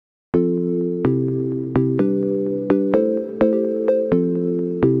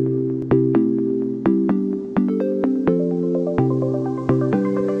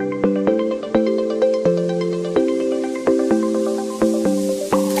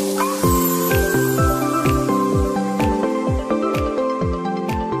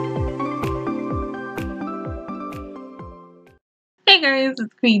guys,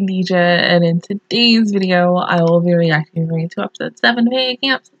 it's Queendija, and in today's video, I will be reacting to episode 7 of Heya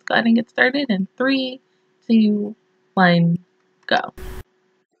Camp. So let's go ahead and get started in 3, 2, 1, go.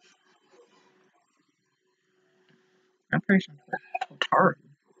 Operation Totari.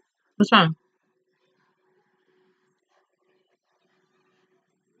 What's wrong?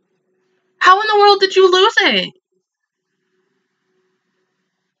 How in the world did you lose it?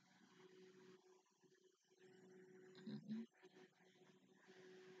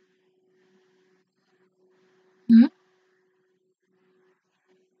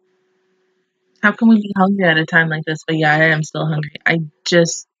 How can we be hungry at a time like this? But yeah, I am still hungry. I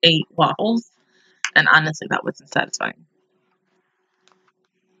just ate waffles, and honestly, that wasn't satisfying.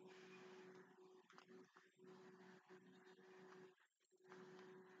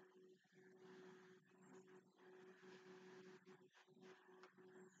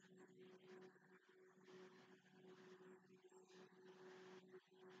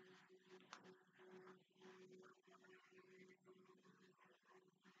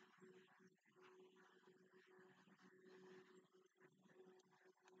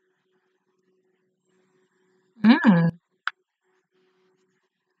 Mmm.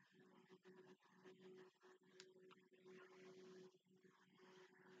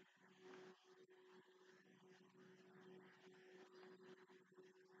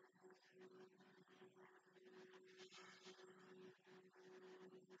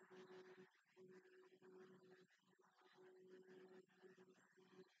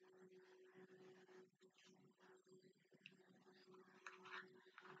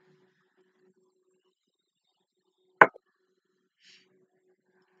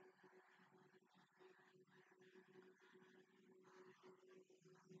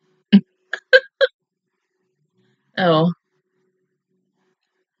 Oh.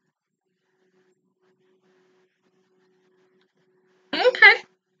 Okay.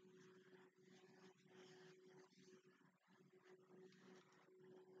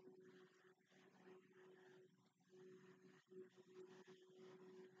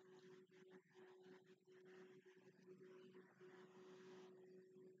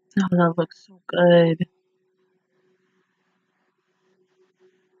 Oh, that looks so good.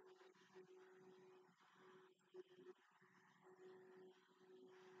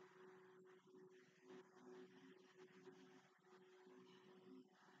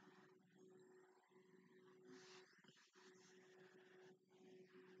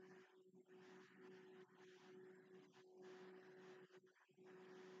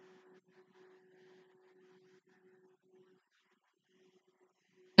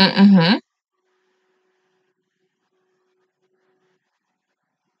 Mm-hmm.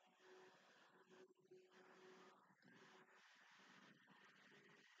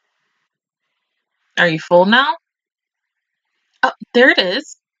 Are you full now? Oh, there it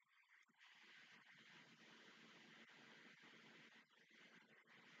is.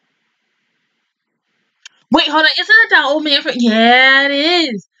 Wait, hold on. Isn't that old man from? Yeah, it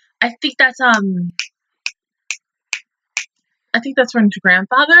is. I think that's I think that's from his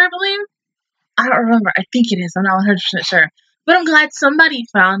grandfather, I believe. I don't remember. I think it is. I'm not 100% sure. But I'm glad somebody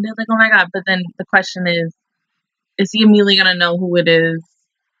found it. Like, oh my god. But then the question is he immediately gonna know who it is?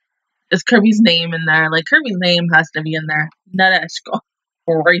 Is Kirby's name in there? Like, Kirby's name has to be in there. Nadeshko.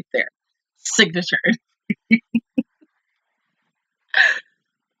 Right there. Signature.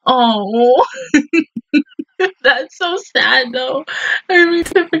 Oh. That's so sad, though. I mean,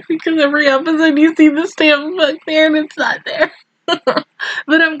 typically, because every episode you see the stamp book there and it's not there.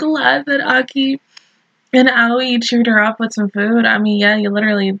 But I'm glad that Aki and Aoi cheered her up with some food. I mean, yeah, you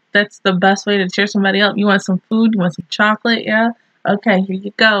literally, that's the best way to cheer somebody up. You want some food? You want some chocolate? Yeah? Okay, here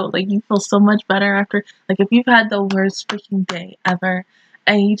you go. Like, you feel so much better after, like, if you've had the worst freaking day ever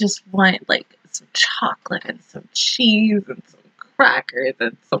and you just want, like, some chocolate and some cheese and some crackers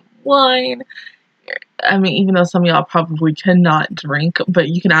and some wine. I mean, even though some of y'all probably cannot drink, but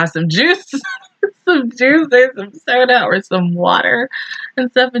you can have some juice, some juice, or some soda, or some water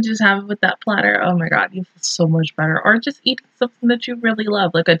and stuff, and just have it with that platter. Oh my god, you feel so much better. Or just eat something that you really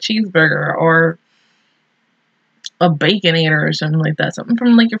love, like a cheeseburger or a Baconator or something like that. Something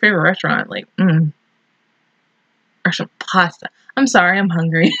from like your favorite restaurant, like or some pasta. I'm sorry, I'm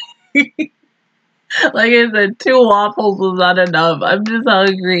hungry. Like I said, 2 waffles was not enough. I'm just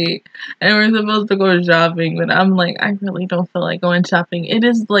hungry. And we're supposed to go shopping, but I'm like, I really don't feel like going shopping. It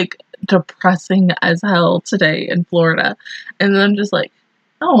is like depressing as hell today in Florida. And then I'm just like,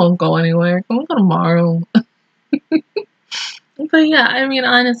 I won't go anywhere. Can we go tomorrow? But yeah, I mean,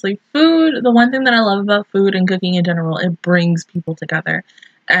 honestly, food, the one thing that I love about food and cooking in general, it brings people together.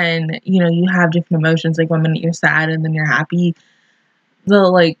 And, you know, you have different emotions. Like 1 minute you're sad and then you're happy.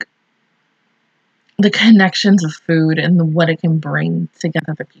 like the connections of food and what it can bring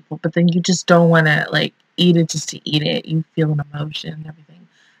together for people, but then you just don't want to like eat it just to eat it. You feel an emotion and everything.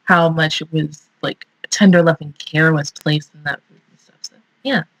 How much it was like tender love and care was placed in that food and stuff. So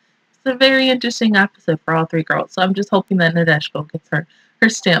yeah, it's a very interesting episode for all three girls. So I'm just hoping that Nadeshko gets her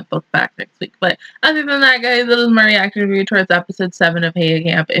stamp book back next week. But other than that, guys, that is my reaction review towards episode 7 of Heya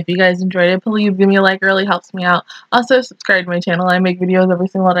Camp. If you guys enjoyed it, please give me a like. It really helps me out. Also, subscribe to my channel. I make videos every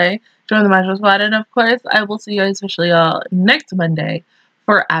single day. Join the Magical Squad. And of course, I will see you guys officially all next Monday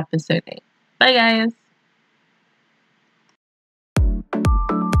for episode 8. Bye, guys.